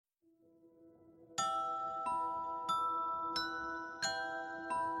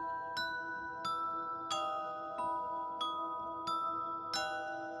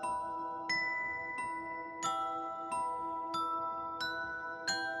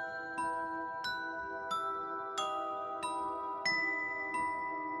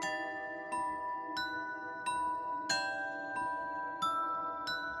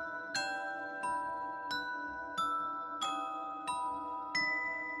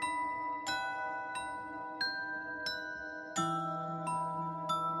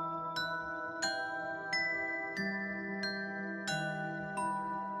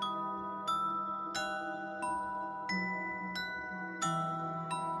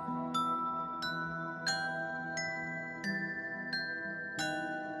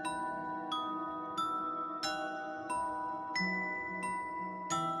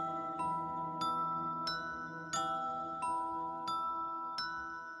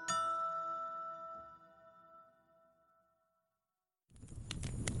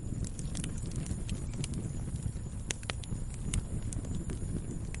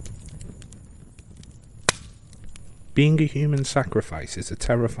Being a human sacrifice is a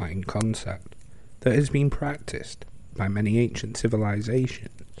terrifying concept that has been practiced by many ancient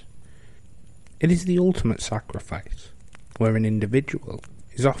civilizations. It is the ultimate sacrifice, where an individual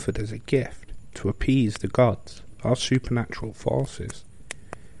is offered as a gift to appease the gods or supernatural forces.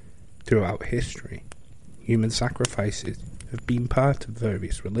 Throughout history, human sacrifices have been part of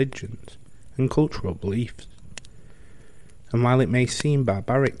various religions and cultural beliefs. And while it may seem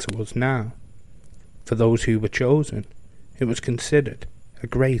barbaric to us now, for those who were chosen, it was considered a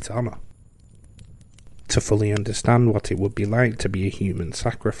great honour. To fully understand what it would be like to be a human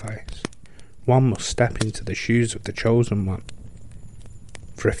sacrifice, one must step into the shoes of the chosen one.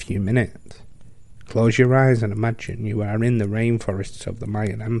 For a few minutes, close your eyes and imagine you are in the rainforests of the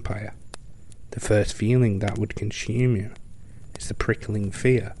Mayan Empire. The first feeling that would consume you is the prickling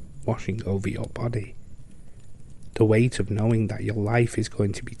fear washing over your body. The weight of knowing that your life is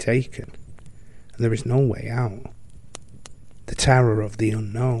going to be taken and there is no way out. The terror of the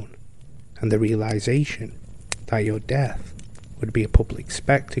unknown and the realization that your death would be a public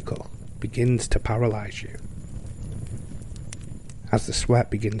spectacle begins to paralyze you. As the sweat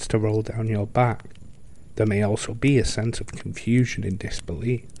begins to roll down your back, there may also be a sense of confusion and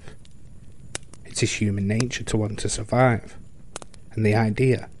disbelief. It is human nature to want to survive, and the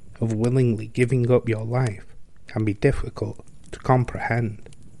idea of willingly giving up your life can be difficult to comprehend.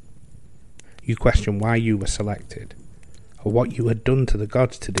 You question why you were selected, or what you had done to the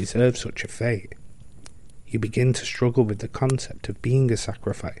gods to deserve such a fate. You begin to struggle with the concept of being a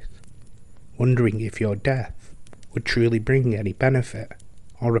sacrifice, wondering if your death would truly bring any benefit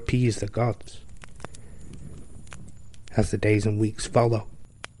or appease the gods. As the days and weeks follow,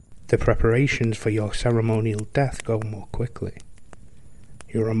 the preparations for your ceremonial death go more quickly.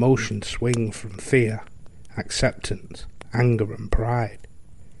 Your emotions swing from fear, acceptance, anger and pride.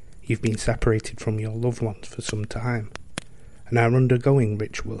 You've been separated from your loved ones for some time, and are undergoing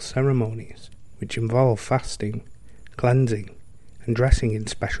ritual ceremonies which involve fasting, cleansing, and dressing in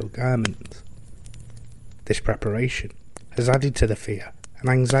special garments. This preparation has added to the fear and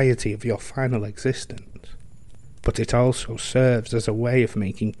anxiety of your final existence, but it also serves as a way of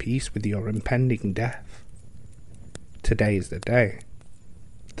making peace with your impending death. Today is the day,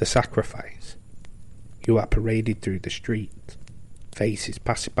 the sacrifice. You are paraded through the streets, faces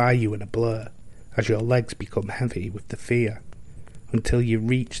pass by you in a blur as your legs become heavy with the fear, until you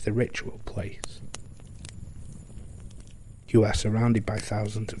reach the ritual place. You are surrounded by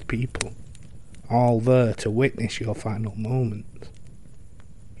thousands of people, all there to witness your final moment.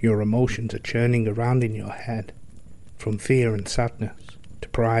 Your emotions are churning around in your head, from fear and sadness to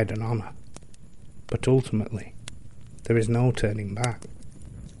pride and honour. But ultimately, there is no turning back.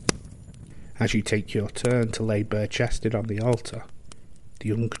 As you take your turn to lay bare-chested on the altar,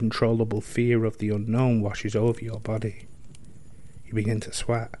 the uncontrollable fear of the unknown washes over your body. You begin to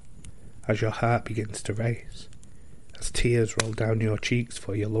sweat as your heart begins to race, as tears roll down your cheeks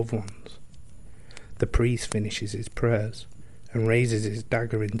for your loved ones. The priest finishes his prayers and raises his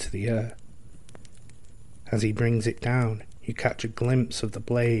dagger into the air. As he brings it down, you catch a glimpse of the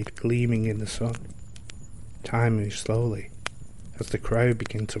blade gleaming in the sun. Time moves slowly as the crowd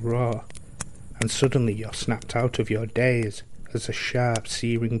begin to roar, and suddenly you're snapped out of your daze as a sharp,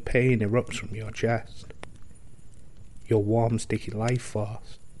 searing pain erupts from your chest. Your warm, sticky life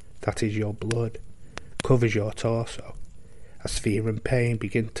force, that is your blood, covers your torso as fear and pain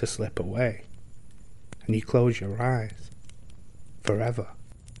begin to slip away, and you close your eyes forever.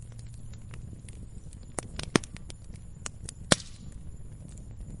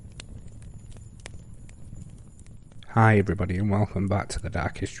 Hi everybody, and welcome back to the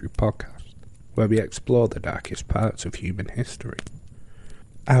Dark History Podcast, where we explore the darkest parts of human history.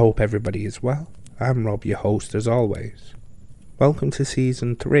 I hope everybody is well. I'm Rob, your host as always. Welcome to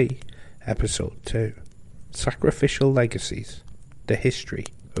Season 3, Episode 2, Sacrificial Legacies, the History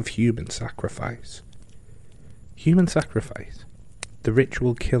of Human Sacrifice. Human sacrifice, the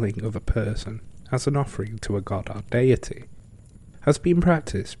ritual killing of a person as an offering to a god or deity, has been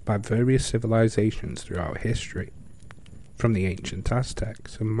practiced by various civilizations throughout history, from the ancient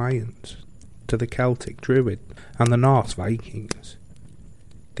Aztecs and Mayans to the Celtic Druids and the Norse Vikings.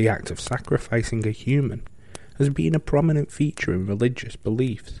 The act of sacrificing a human has been a prominent feature in religious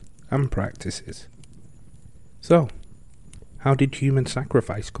beliefs and practices. So, how did human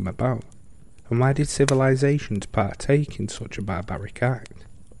sacrifice come about, and why did civilizations partake in such a barbaric act?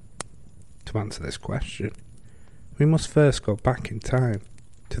 To answer this question, we must first go back in time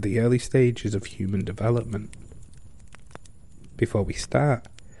to the early stages of human development. Before we start,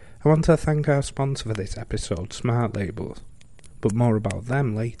 I want to thank our sponsor for this episode, Smart Labels, but more about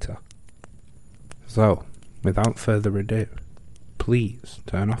them later. So, without further ado, please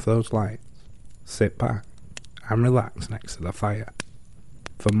turn off those lights, sit back, and relax next to the fire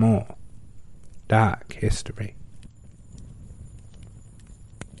for more dark history.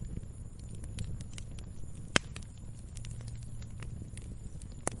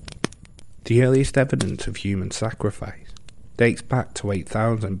 The earliest evidence of human sacrifice dates back to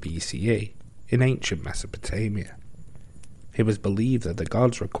 8000 BCE in ancient Mesopotamia. It was believed that the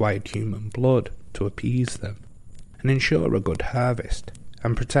gods required human blood to appease them and ensure a good harvest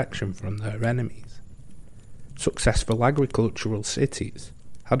and protection from their enemies. Successful agricultural cities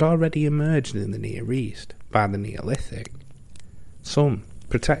had already emerged in the Near East by the Neolithic, some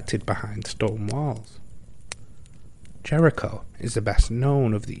protected behind stone walls. Jericho is the best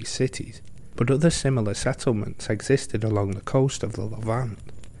known of these cities, but other similar settlements existed along the coast of the Levant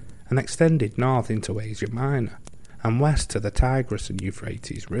and extended north into Asia Minor and west to the Tigris and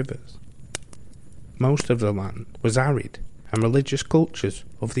Euphrates rivers. Most of the land was arid, and religious cultures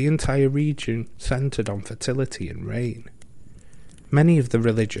of the entire region centered on fertility and rain. Many of the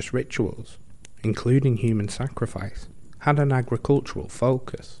religious rituals, including human sacrifice, had an agricultural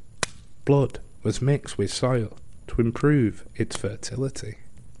focus. Blood was mixed with soil to improve its fertility.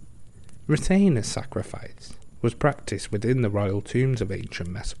 Retainer sacrifice was practiced within the royal tombs of ancient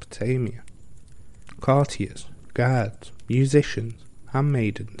Mesopotamia. Courtiers, guards, musicians,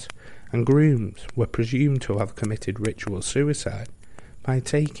 handmaidens, and grooms were presumed to have committed ritual suicide by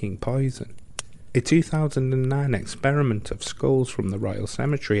taking poison. A 2009 experiment of skulls from the Royal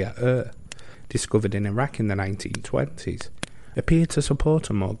Cemetery at Ur, discovered in Iraq in the 1920s, appeared to support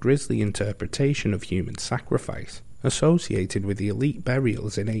a more grisly interpretation of human sacrifice associated with the elite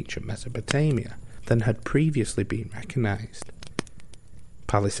burials in ancient Mesopotamia than had previously been recognised.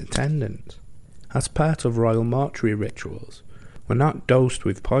 Palace attendants, as part of royal mortuary rituals, were not dosed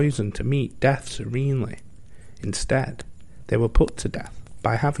with poison to meet death serenely. Instead, they were put to death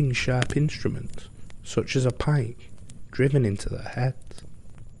by having sharp instruments, such as a pike, driven into their heads.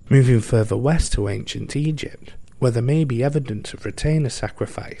 Moving further west to ancient Egypt, where there may be evidence of retainer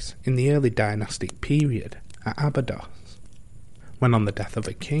sacrifice in the early dynastic period at Abydos. When on the death of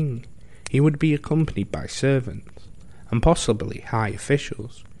a king, he would be accompanied by servants, and possibly high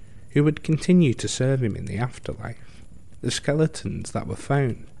officials, who would continue to serve him in the afterlife. The skeletons that were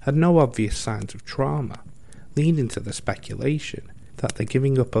found had no obvious signs of trauma, leading to the speculation that the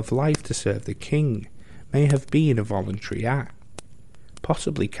giving up of life to serve the king may have been a voluntary act,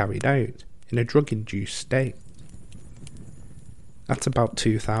 possibly carried out in a drug-induced state. At about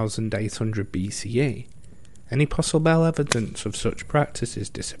 2800 BCE, any possible evidence of such practices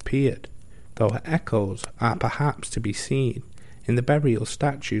disappeared, though echoes are perhaps to be seen in the burial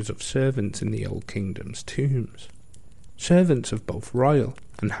statues of servants in the Old Kingdom's tombs. Servants of both royal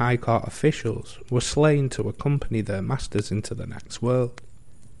and high court officials were slain to accompany their masters into the next world.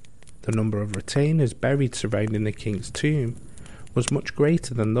 The number of retainers buried surrounding the king's tomb was much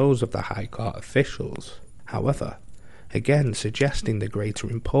greater than those of the high court officials, however, again suggesting the greater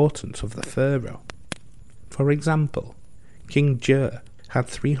importance of the pharaoh. For example, King Jer had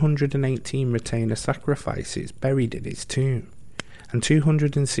 318 retainer sacrifices buried in his tomb, and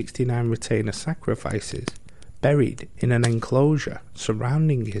 269 retainer sacrifices buried in an enclosure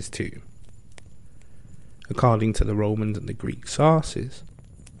surrounding his tomb. According to the Romans and the Greek sources,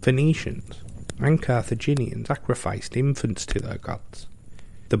 Phoenicians and Carthaginians sacrificed infants to their gods.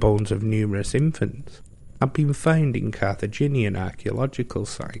 The bones of numerous infants have been found in Carthaginian archaeological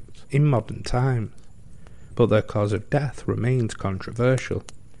sites in modern times, but their cause of death remains controversial.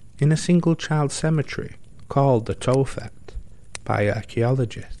 In a single child cemetery called the Tophet by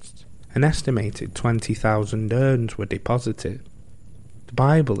archaeologists, an estimated 20,000 urns were deposited. The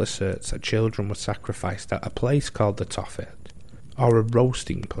Bible asserts that children were sacrificed at a place called the Tophet, or a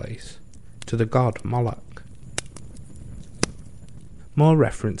roasting place, to the god Moloch. More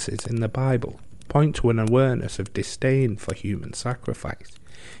references in the Bible point to an awareness of disdain for human sacrifice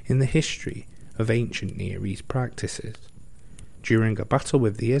in the history of ancient Near East practices. During a battle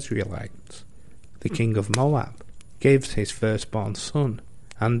with the Israelites, the king of Moab gave his firstborn son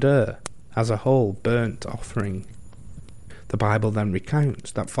and as a whole burnt offering. The Bible then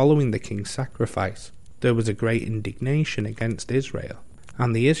recounts that following the king's sacrifice, there was a great indignation against Israel,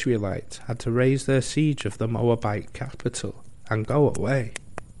 and the Israelites had to raise their siege of the Moabite capital and go away.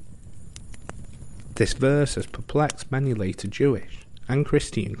 This verse has perplexed many later Jewish and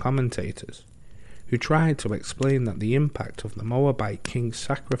Christian commentators, who tried to explain that the impact of the Moabite king's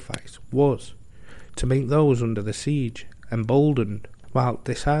sacrifice was to make those under the siege emboldened while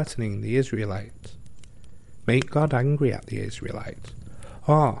disheartening the Israelites, make God angry at the Israelites,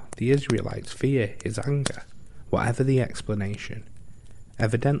 or the Israelites fear his anger whatever the explanation.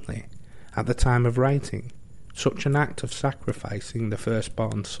 Evidently, at the time of writing, such an act of sacrificing the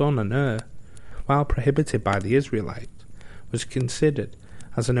firstborn son and heir, while prohibited by the Israelites, was considered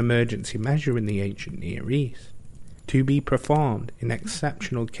as an emergency measure in the ancient Near East, to be performed in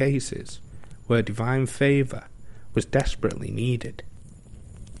exceptional cases where divine favour was desperately needed.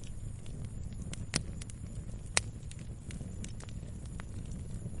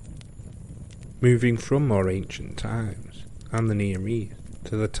 Moving from more ancient times and the Near East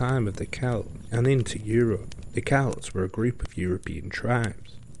to the time of the Celts and into Europe, the Celts were a group of European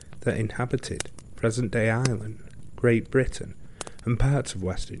tribes that inhabited present-day Ireland, Great Britain, and parts of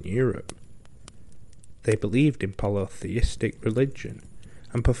Western Europe. They believed in polytheistic religion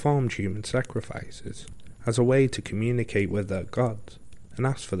and performed human sacrifices as a way to communicate with their gods and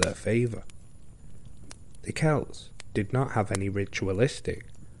ask for their favour. The Celts did not have any ritualistic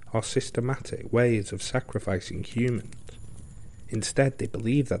or systematic ways of sacrificing humans. Instead, they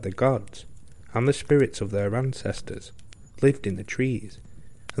believed that the gods and the spirits of their ancestors lived in the trees,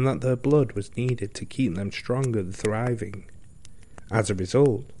 and that their blood was needed to keep them strong and thriving. As a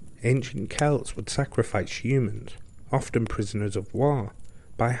result, ancient Celts would sacrifice humans, often prisoners of war,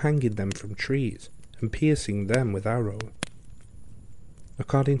 by hanging them from trees and piercing them with arrows.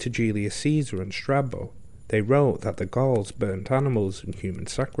 According to Julius Caesar and Strabo, they wrote that the Gauls burnt animals and human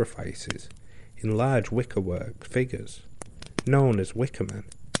sacrifices in large wickerwork figures, known as wickermen,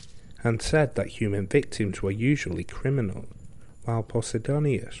 and said that human victims were usually criminals, while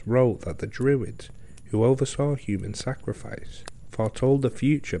Posidonius wrote that the Druids, who oversaw human sacrifice, foretold the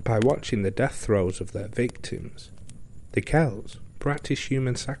future by watching the death throes of their victims. The Celts practiced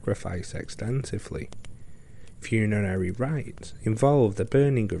human sacrifice extensively. Funerary rites involved the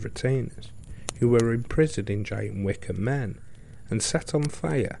burning of retainers, who were imprisoned in giant wicker men and set on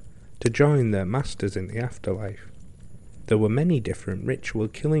fire to join their masters in the afterlife. There were many different ritual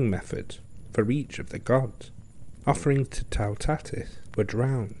killing methods for each of the gods. Offerings to Tautatis were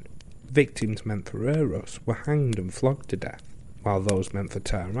drowned, victims meant for Eros were hanged and flogged to death, while those meant for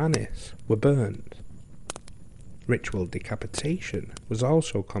Taranis were burned. Ritual decapitation was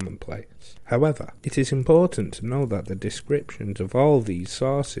also commonplace. However, it is important to know that the descriptions of all these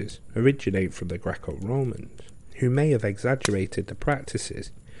sources originate from the Greco-Romans, who may have exaggerated the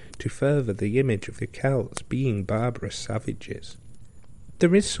practices to further the image of the Celts being barbarous savages.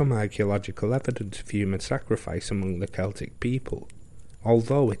 There is some archaeological evidence of human sacrifice among the Celtic people,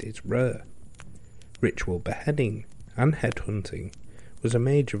 although it is rare. Ritual beheading and headhunting was a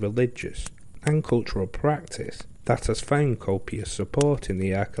major religious and cultural practice that has found copious support in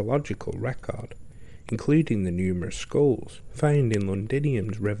the archaeological record, including the numerous skulls found in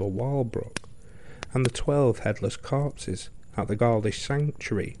Londinium's River Walbrook and the 12 headless corpses at the Gaulish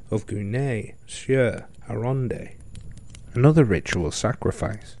sanctuary of Gournay-sur-Aronde. Another ritual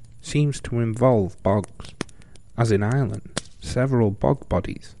sacrifice seems to involve bogs, as in Ireland several bog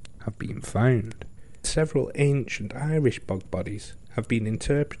bodies have been found. Several ancient Irish bog bodies have been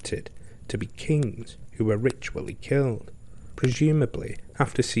interpreted to be kings who were ritually killed, presumably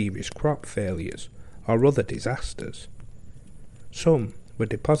after serious crop failures or other disasters. Some were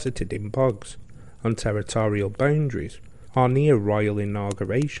deposited in bogs on territorial boundaries or near royal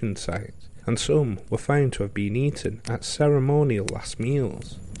inauguration sites, and some were found to have been eaten at ceremonial last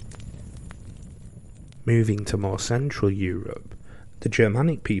meals. Moving to more central Europe, the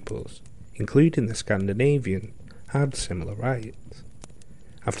Germanic peoples, including the Scandinavian, had similar rites.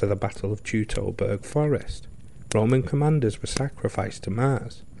 After the Battle of Teutoburg Forest, Roman commanders were sacrificed to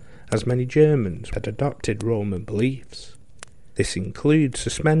Mars, as many Germans had adopted Roman beliefs. This includes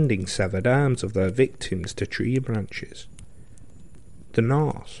suspending severed arms of their victims to tree branches. The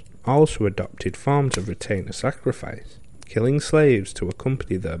Norse also adopted forms of retainer sacrifice, killing slaves to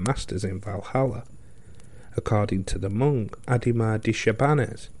accompany their masters in Valhalla. According to the monk Adhemar de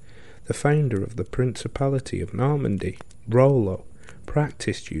Chabannes, the founder of the Principality of Normandy, Rollo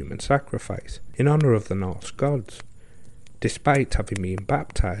practiced human sacrifice in honour of the Norse gods, despite having been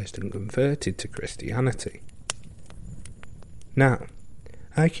baptised and converted to Christianity. Now,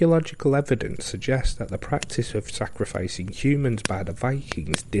 archaeological evidence suggests that the practice of sacrificing humans by the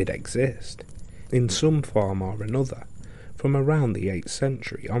Vikings did exist, in some form or another, from around the 8th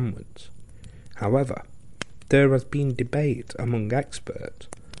century onwards. However, there has been debate among experts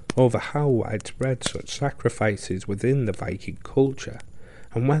over how widespread such sacrifices within the Viking culture,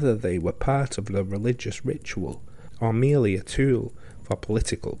 and whether they were part of the religious ritual or merely a tool for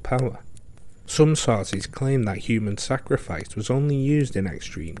political power. Some sources claim that human sacrifice was only used in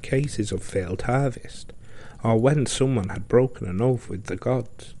extreme cases of failed harvest, or when someone had broken an oath with the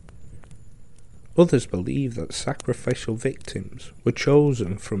gods. Others believe that sacrificial victims were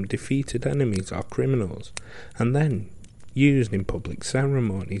chosen from defeated enemies or criminals and then used in public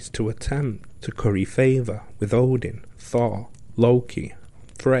ceremonies to attempt to curry favour with Odin, Thor, Loki,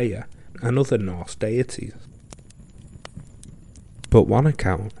 Freya, and other Norse deities. But one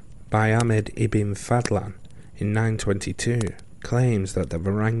account, by Ahmed ibn Fadlan in 922, claims that the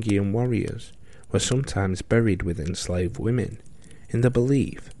Varangian warriors were sometimes buried with enslaved women, in the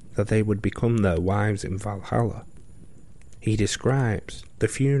belief that they would become their wives in Valhalla. He describes the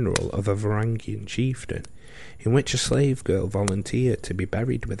funeral of a Varangian chieftain, in which a slave girl volunteered to be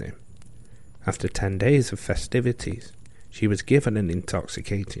buried with him. After 10 days of festivities, she was given an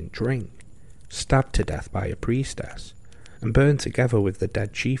intoxicating drink, stabbed to death by a priestess, and burned together with the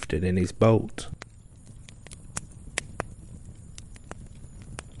dead chieftain in his boat.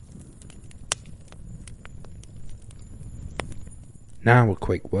 Now a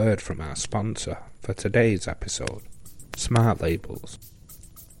quick word from our sponsor for today's episode, Smart Labels.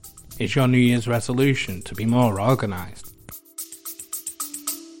 Is your New Year's resolution to be more organised?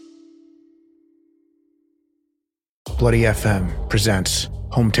 Bloody FM presents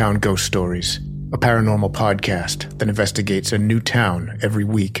Hometown Ghost Stories, a paranormal podcast that investigates a new town every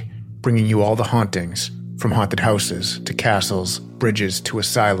week, bringing you all the hauntings, from haunted houses to castles, bridges to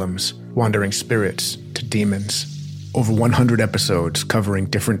asylums, wandering spirits to demons. Over 100 episodes covering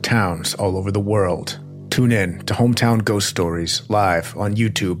different towns all over the world. Tune in to Hometown Ghost Stories live on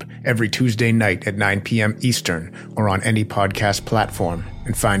YouTube every Tuesday night at 9 p.m. Eastern or on any podcast platform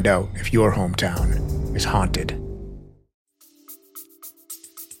and find out if your hometown is haunted.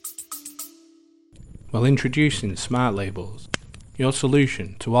 Well, introducing Smart Labels, your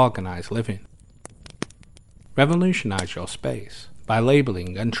solution to organised living. Revolutionise your space by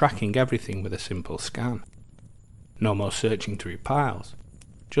labelling and tracking everything with a simple scan. No more searching through piles.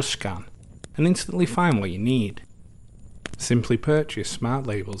 Just scan and instantly find what you need. Simply purchase Smart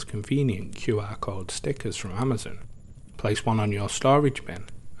Labels' convenient QR code stickers from Amazon. Place one on your storage bin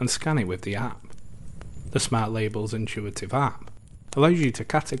and scan it with the app. The Smart Labels intuitive app allows you to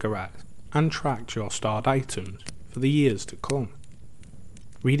categorise and track your stored items for the years to come.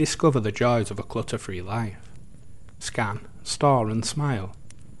 Rediscover the joys of a clutter-free life. Scan, store and smile.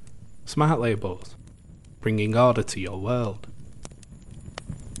 Smart Labels, bringing order to your world.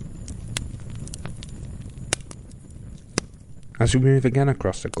 As we move again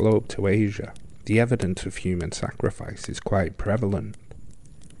across the globe to Asia, the evidence of human sacrifice is quite prevalent.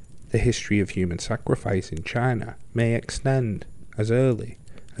 The history of human sacrifice in China may extend as early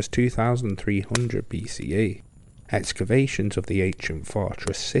as 2300 BCE. Excavations of the ancient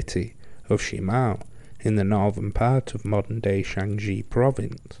fortress city of Shimao in the northern part of modern-day Shaanxi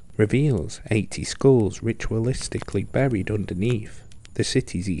province reveals 80 skulls ritualistically buried underneath the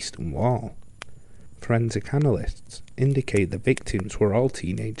city's eastern wall. Forensic analysts indicate the victims were all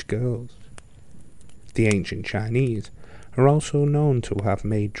teenage girls. The ancient Chinese are also known to have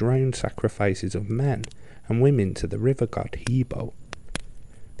made drowned sacrifices of men and women to the river god Hebo.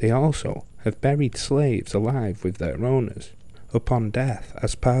 They also have buried slaves alive with their owners upon death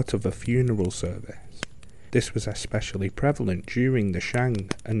as part of a funeral service. This was especially prevalent during the Shang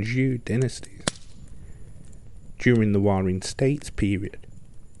and Zhou dynasties. During the Warring States period,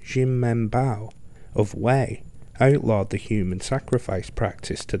 Jin Men Bao of Wei outlawed the human sacrifice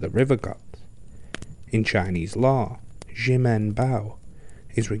practice to the river gods. In Chinese law, Jin Men Bao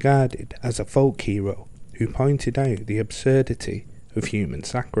is regarded as a folk hero who pointed out the absurdity of human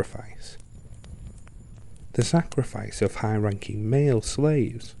sacrifice. The sacrifice of high-ranking male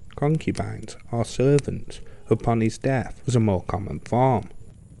slaves, concubines, or servants upon his death was a more common form.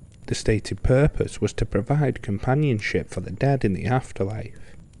 The stated purpose was to provide companionship for the dead in the afterlife.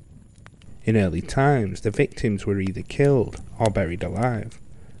 In early times, the victims were either killed or buried alive,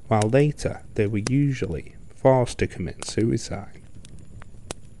 while later they were usually forced to commit suicide.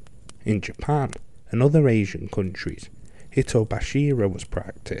 In Japan and other Asian countries, hitobashira was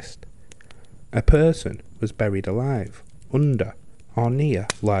practiced. A person was buried alive under or near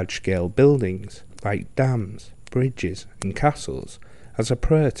large-scale buildings like dams, bridges and castles as a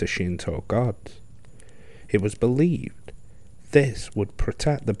prayer to Shinto gods. It was believed this would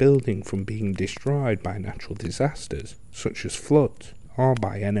protect the building from being destroyed by natural disasters such as floods or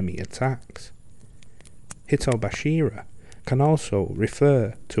by enemy attacks. Hitobashira can also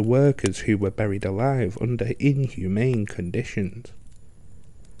refer to workers who were buried alive under inhumane conditions.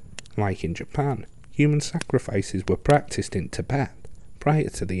 Like in Japan, human sacrifices were practiced in Tibet prior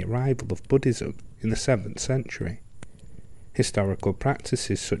to the arrival of Buddhism in the 7th century. Historical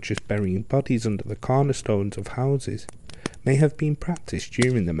practices such as burying bodies under the cornerstones of houses may have been practiced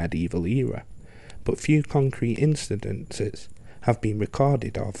during the medieval era, but few concrete incidences have been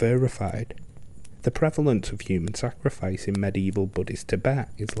recorded or verified. The prevalence of human sacrifice in medieval Buddhist Tibet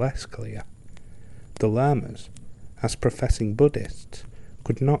is less clear. The lamas, as professing Buddhists,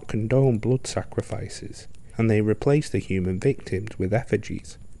 could not condone blood sacrifices, and they replaced the human victims with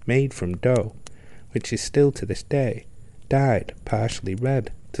effigies made from dough, which is still to this day dyed partially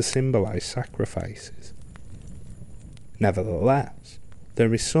red to symbolize sacrifices. Nevertheless,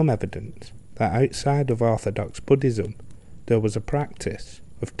 there is some evidence that outside of Orthodox Buddhism there was a practice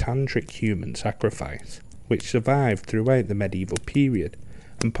of tantric human sacrifice, which survived throughout the medieval period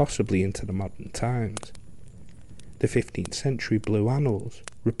and possibly into the modern times. The 15th century Blue Annals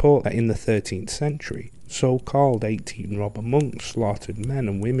report that in the 13th century, so-called 18 robber monks slaughtered men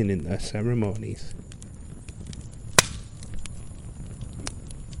and women in their ceremonies.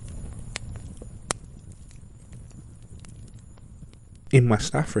 In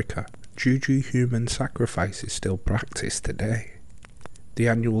West Africa, Juju human sacrifice is still practiced today. The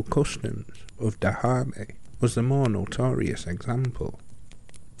annual customs of Dahame was the more notorious example,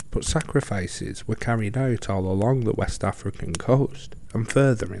 but sacrifices were carried out all along the West African coast and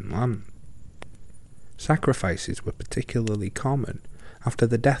further inland. Sacrifices were particularly common after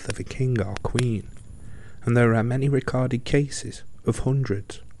the death of a king or queen, and there are many recorded cases of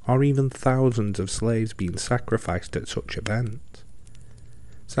hundreds or even thousands of slaves being sacrificed at such events.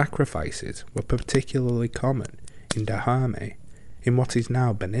 Sacrifices were particularly common in Dahame, in what is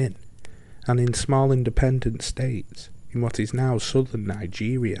now Benin, and in small independent states in what is now southern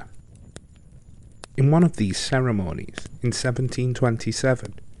Nigeria. In one of these ceremonies, in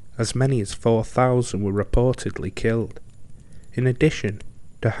 1727, as many as 4,000 were reportedly killed. In addition,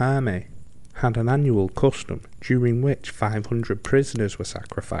 Dahame had an annual custom during which 500 prisoners were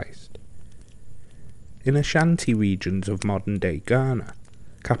sacrificed. In Ashanti regions of modern-day Ghana,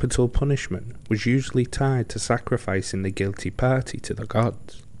 capital punishment was usually tied to sacrificing the guilty party to the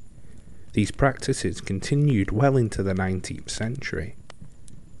gods. These practices continued well into the 19th century.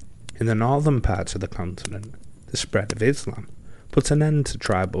 In the northern parts of the continent, the spread of Islam put an end to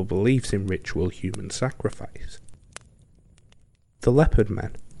tribal beliefs in ritual human sacrifice. The Leopard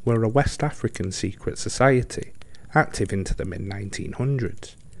Men were a West African secret society, active into the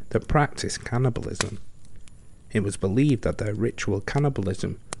mid-1900s, that practiced cannibalism. It was believed that their ritual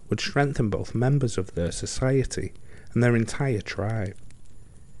cannibalism would strengthen both members of their society and their entire tribe.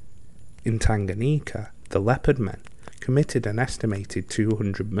 In Tanganyika, the Leopard Men committed an estimated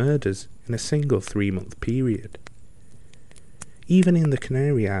 200 murders in a single 3-month period. Even in the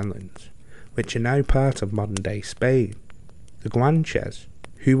Canary Islands, which are now part of modern-day Spain, the Guanches,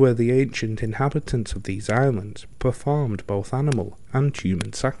 who were the ancient inhabitants of these islands, performed both animal and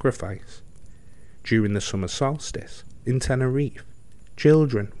human sacrifice. During the summer solstice, in Tenerife,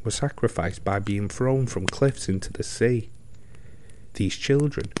 children were sacrificed by being thrown from cliffs into the sea. These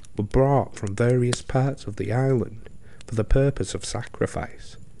children were brought from various parts of the island for the purpose of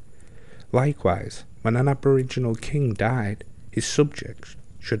sacrifice. Likewise, when an Aboriginal king died, his subjects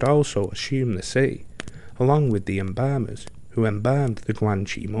should also assume the sea, along with the embalmers who embalmed the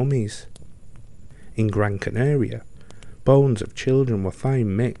Guanche mummies. In Gran Canaria, bones of children were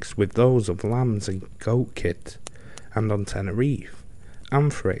found mixed with those of lambs and goat kids, and on Tenerife,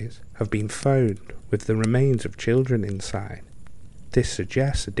 amphoraes have been found with the remains of children inside. This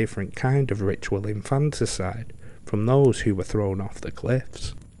suggests a different kind of ritual infanticide from those who were thrown off the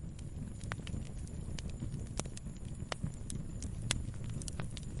cliffs.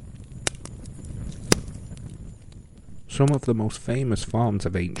 Some of the most famous forms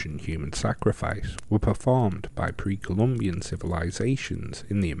of ancient human sacrifice were performed by pre-Columbian civilizations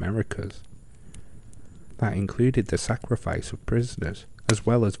in the Americas. That included the sacrifice of prisoners as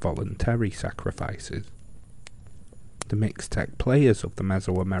well as voluntary sacrifices. The Mixtec players of the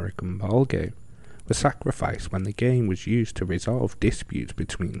Mesoamerican ballgame were sacrificed when the game was used to resolve disputes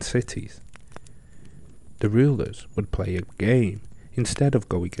between cities. The rulers would play a game instead of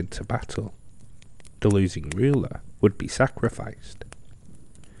going into battle. The losing ruler would be sacrificed.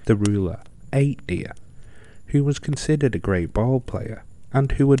 The ruler ate deer, who was considered a great ball player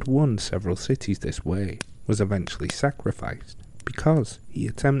and who had won several cities this way, was eventually sacrificed because he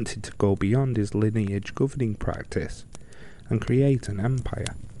attempted to go beyond his lineage governing practice and create an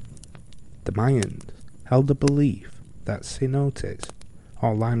empire. The Mayans held the belief that cenotes,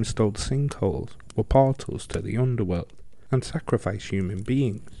 or limestone sinkholes, were portals to the underworld, and sacrificed human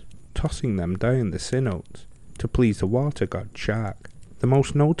beings, tossing them down the cenotes to please the water god Shark. The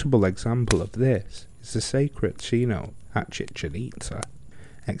most notable example of this is the sacred cenote at Chichen Itza.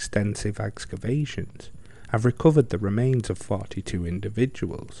 Extensive excavations have recovered the remains of 42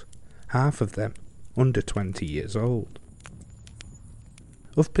 individuals, half of them under 20 years old.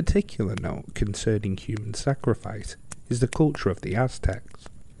 Of particular note concerning human sacrifice is the culture of the Aztecs,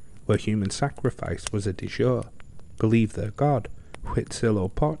 where human sacrifice was a de jure, believed their god,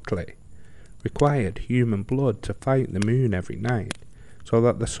 Huitzilopochtli, required human blood to fight the moon every night, so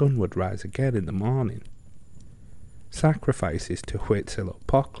that the sun would rise again in the morning. Sacrifices to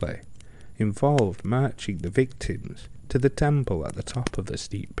Huitzilopochtli involved marching the victims to the temple at the top of the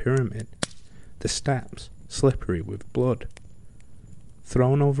steep pyramid, the steps slippery with blood.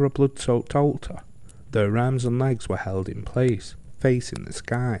 Thrown over a blood-soaked altar, their arms and legs were held in place, facing the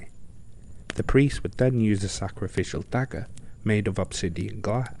sky. The priest would then use a sacrificial dagger made of obsidian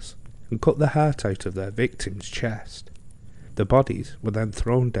glass and cut the heart out of their victim's chest. The bodies were then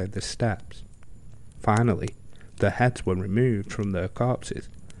thrown down the steps. Finally, their heads were removed from their corpses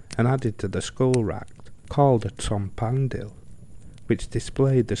and added to the skull rack called a tompandil, which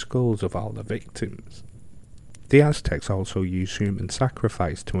displayed the skulls of all the victims. The Aztecs also used human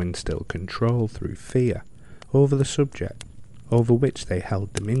sacrifice to instill control through fear over the subject over which they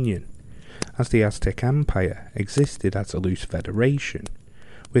held dominion, as the Aztec Empire existed as a loose federation,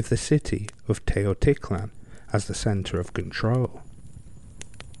 with the city of Teotihuacan as the centre of control.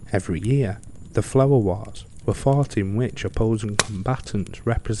 Every year, the Flower Wars were fought, in which opposing combatants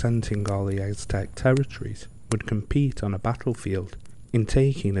representing all the Aztec territories would compete on a battlefield in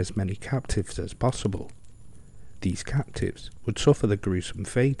taking as many captives as possible. These captives would suffer the gruesome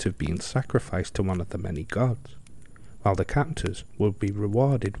fate of being sacrificed to one of the many gods, while the captors would be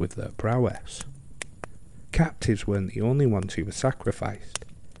rewarded with their prowess. Captives weren't the only ones who were sacrificed.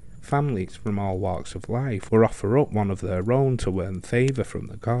 Families from all walks of life would offer up one of their own to earn favour from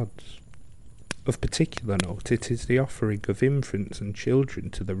the gods. Of particular note it is the offering of infants and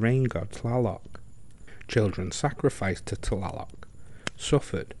children to the rain god Tlaloc. Children sacrificed to Tlaloc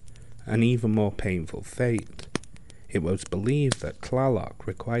suffered an even more painful fate. It was believed that Tlaloc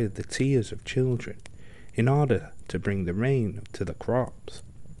required the tears of children in order to bring the rain to the crops,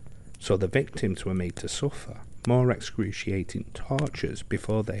 so the victims were made to suffer more excruciating tortures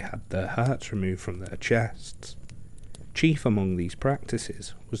before they had their hearts removed from their chests. Chief among these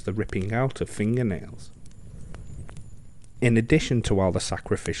practices was the ripping out of fingernails. In addition to all the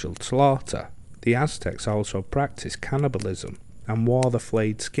sacrificial slaughter, the Aztecs also practiced cannibalism and wore the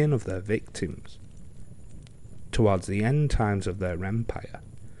flayed skin of their victims. Towards the end times of their empire,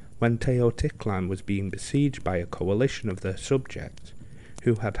 when Teotihuacan was being besieged by a coalition of their subjects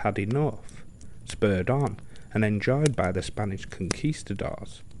who had had enough, spurred on and enjoyed by the Spanish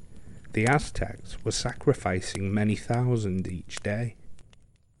conquistadors, the Aztecs were sacrificing many thousand each day.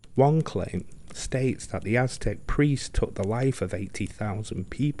 One claim states that the Aztec priests took the life of 80,000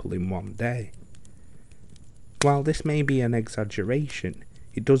 people in one day. While this may be an exaggeration,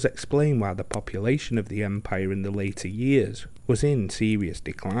 it does explain why the population of the empire in the later years was in serious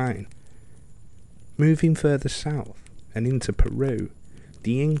decline. Moving further south and into Peru,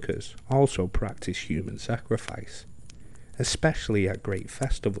 the Incas also practiced human sacrifice, especially at great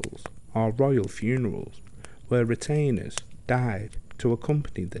festivals or royal funerals, where retainers died to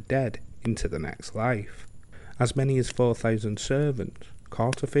accompany the dead into the next life. As many as 4,000 servants,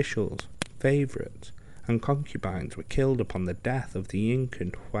 court officials, favourites, and concubines were killed upon the death of the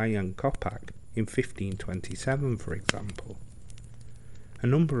Incan Huayna Capac in 1527, for example. A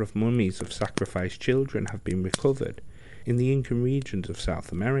number of mummies of sacrificed children have been recovered in the Incan regions of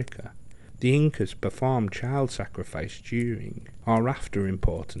South America. The Incas performed child sacrifice during or after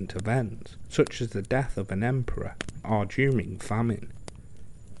important events, such as the death of an emperor or during famine.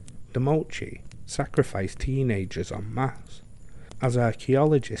 The Mochi sacrificed teenagers en masse, as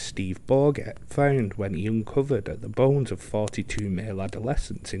archaeologist Steve Bourget found when he uncovered the bones of 42 male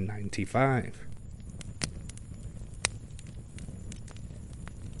adolescents in 1995.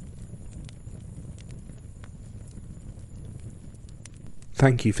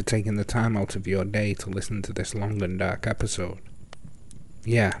 Thank you for taking the time out of your day to listen to this long and dark episode.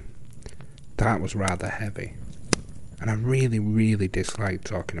 Yeah, that was rather heavy, and I really dislike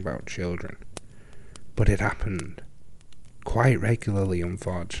talking about children, but it happened quite regularly,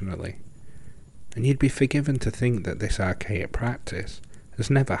 unfortunately, and you'd be forgiven to think that this archaic practice has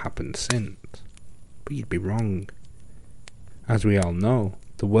never happened since, but you'd be wrong. As we all know,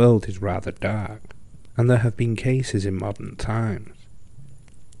 the world is rather dark, and there have been cases in modern times.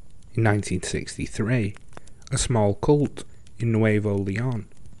 In 1963, a small cult in Nuevo Leon,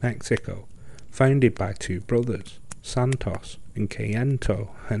 Mexico, founded by two brothers, Santos and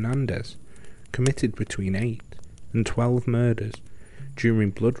Cayento Hernandez, committed between 8 and 12 murders during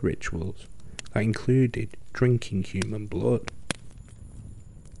blood rituals that included drinking human blood.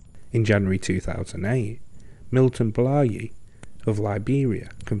 In January 2008, Milton Bulayi of Liberia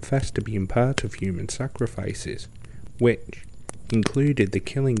confessed to being part of human sacrifices, which included the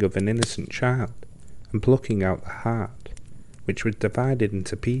killing of an innocent child and plucking out the heart, which was divided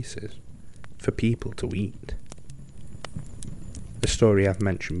into pieces for people to eat. The story I've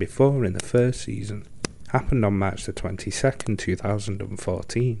mentioned before in the first season happened on March the 22nd,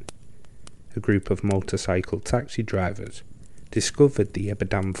 2014. A group of motorcycle taxi drivers discovered the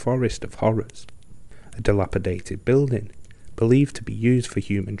Ibadan Forest of Horrors, a dilapidated building believed to be used for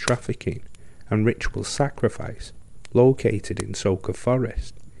human trafficking and ritual sacrifice, located in Soka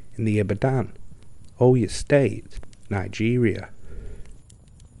Forest in the Ibadan, Oyo State, Nigeria.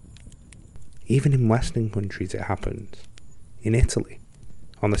 Even in Western countries it happens. In Italy,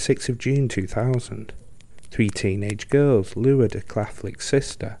 on the 6th of June 2000, 3 teenage girls lured a Catholic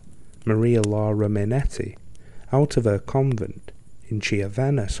sister, Maria Laura Minetti, out of her convent in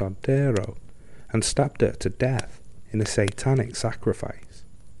Chiavenna, Sordero, and stabbed her to death in a satanic sacrifice.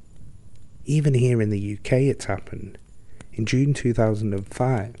 Even here in the UK it's happened. In June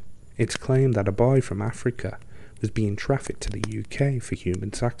 2005, it's claimed that a boy from Africa was being trafficked to the UK for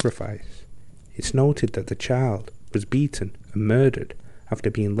human sacrifice. It's noted that the child was beaten and murdered after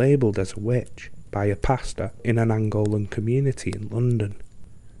being labelled as a witch by a pastor in an Angolan community in London.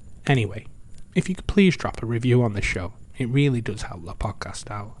 Anyway, if you could please drop a review on the show, it really does help the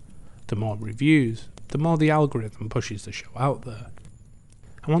podcast out. The more reviews, the more the algorithm pushes the show out there.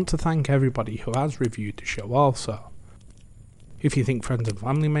 I want to thank everybody who has reviewed the show also. If you think friends and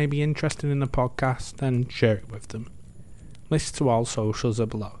family may be interested in the podcast, then share it with them. Links to all socials are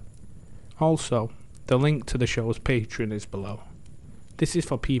below. Also, the link to the show's Patreon is below. This is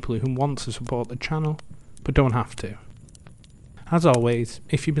for people who want to support the channel, but don't have to. As always,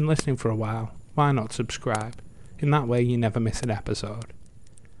 if you've been listening for a while, why not subscribe? In that way you never miss an episode.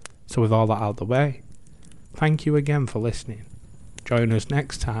 So with all that out of the way, thank you again for listening. Join us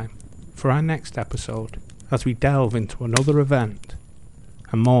next time for our next episode as we delve into another event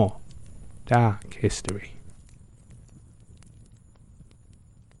and more dark history.